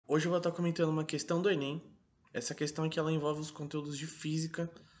Hoje eu vou estar comentando uma questão do Enem. Essa questão aqui ela envolve os conteúdos de física,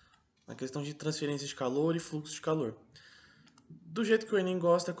 a questão de transferência de calor e fluxo de calor. Do jeito que o Enem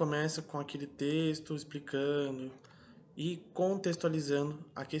gosta, começa com aquele texto explicando e contextualizando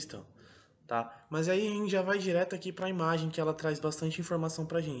a questão, tá? Mas aí a gente já vai direto aqui para a imagem, que ela traz bastante informação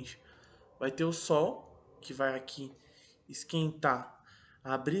para a gente. Vai ter o Sol, que vai aqui esquentar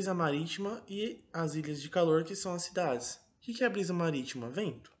a brisa marítima e as ilhas de calor, que são as cidades. O que é a brisa marítima?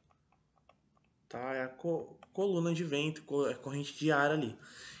 Vento. Tá? É a coluna de vento, a corrente de ar ali.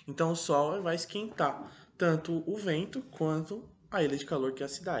 Então o Sol vai esquentar tanto o vento quanto a ilha de calor, que é a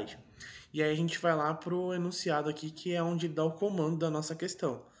cidade. E aí a gente vai lá para o enunciado aqui, que é onde dá o comando da nossa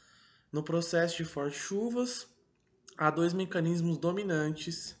questão. No processo de fortes chuvas, há dois mecanismos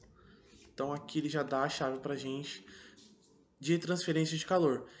dominantes. Então aqui ele já dá a chave para a gente de transferência de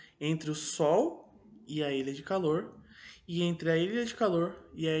calor entre o Sol e a ilha de calor, e entre a ilha de calor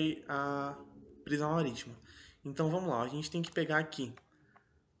e a brisa marítima. Então vamos lá, a gente tem que pegar aqui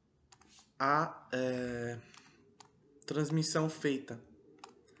a transmissão feita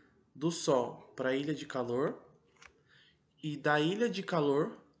do Sol para a ilha de calor e da ilha de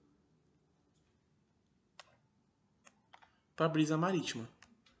calor para a brisa marítima,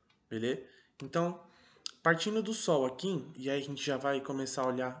 beleza? Então, partindo do Sol aqui, e aí a gente já vai começar a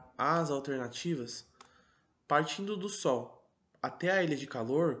olhar as alternativas. Partindo do Sol até a ilha de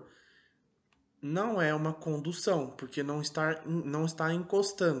calor, não é uma condução, porque não está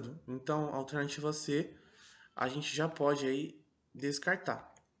encostando. Então, a alternativa C, a gente já pode aí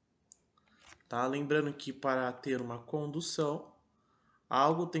descartar. Tá? Lembrando que para ter uma condução,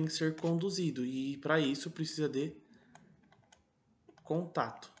 algo tem que ser conduzido, e para isso precisa de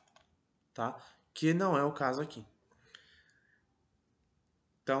contato, tá? Que não é o caso aqui.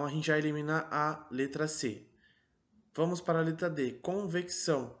 Então, a gente já elimina a letra C. Vamos para a letra D,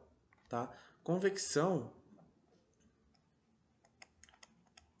 convecção, tá? Convecção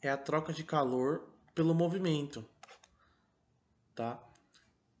é a troca de calor pelo movimento, tá?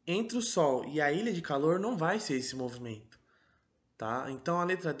 Entre o Sol e a ilha de calor não vai ser esse movimento, tá? Então a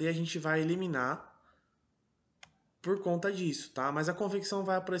letra D a gente vai eliminar por conta disso, tá? Mas a convecção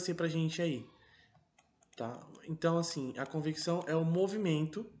vai aparecer pra gente aí, tá? Então assim, a convecção é o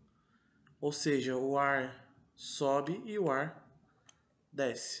movimento, ou seja, o ar sobe e o ar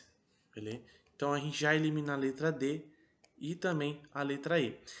desce, beleza? Então a gente já elimina a letra D e também a letra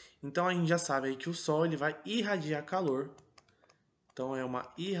E. Então a gente já sabe aí que o Sol ele vai irradiar calor. Então é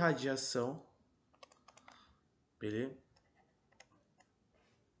uma irradiação, beleza?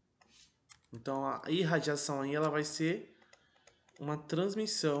 Então a irradiação aí ela vai ser uma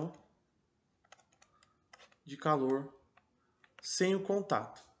transmissão de calor sem o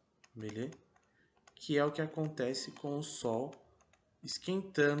contato, beleza? Que é o que acontece com o Sol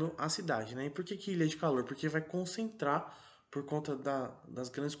esquentando a cidade, né? E por que ilha de calor? Porque vai concentrar por conta das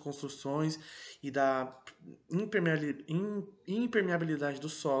grandes construções e da impermeabilidade do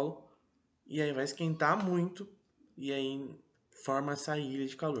solo, e aí vai esquentar muito, e aí forma essa ilha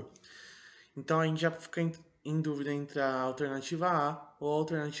de calor. Então a gente já fica em dúvida entre a alternativa A ou a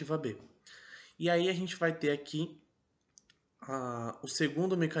alternativa B. E aí a gente vai ter aqui o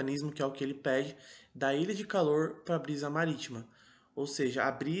segundo mecanismo, que é o que ele pede, da ilha de calor para a brisa marítima. Ou seja,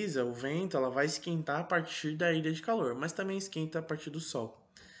 a brisa, o vento, ela vai esquentar a partir da ilha de calor, mas também esquenta a partir do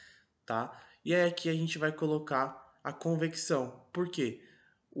Sol, tá? E aí aqui a gente vai colocar a convecção. Por quê?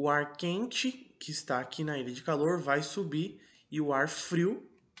 O ar quente que está aqui na ilha de calor vai subir e o ar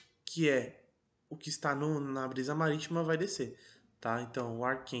frio, que é o que está na brisa marítima, vai descer, tá? Então o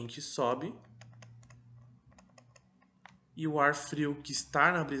ar quente sobe e o ar frio que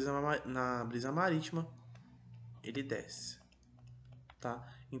está na brisa marítima, ele desce, tá?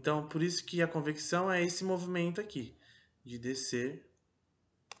 Então, por isso que a convecção é esse movimento aqui, de descer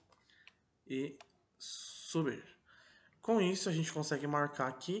e subir. Com isso, a gente consegue marcar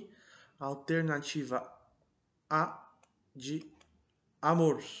aqui a alternativa A de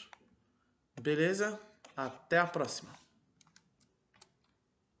amor. Beleza? Até a próxima.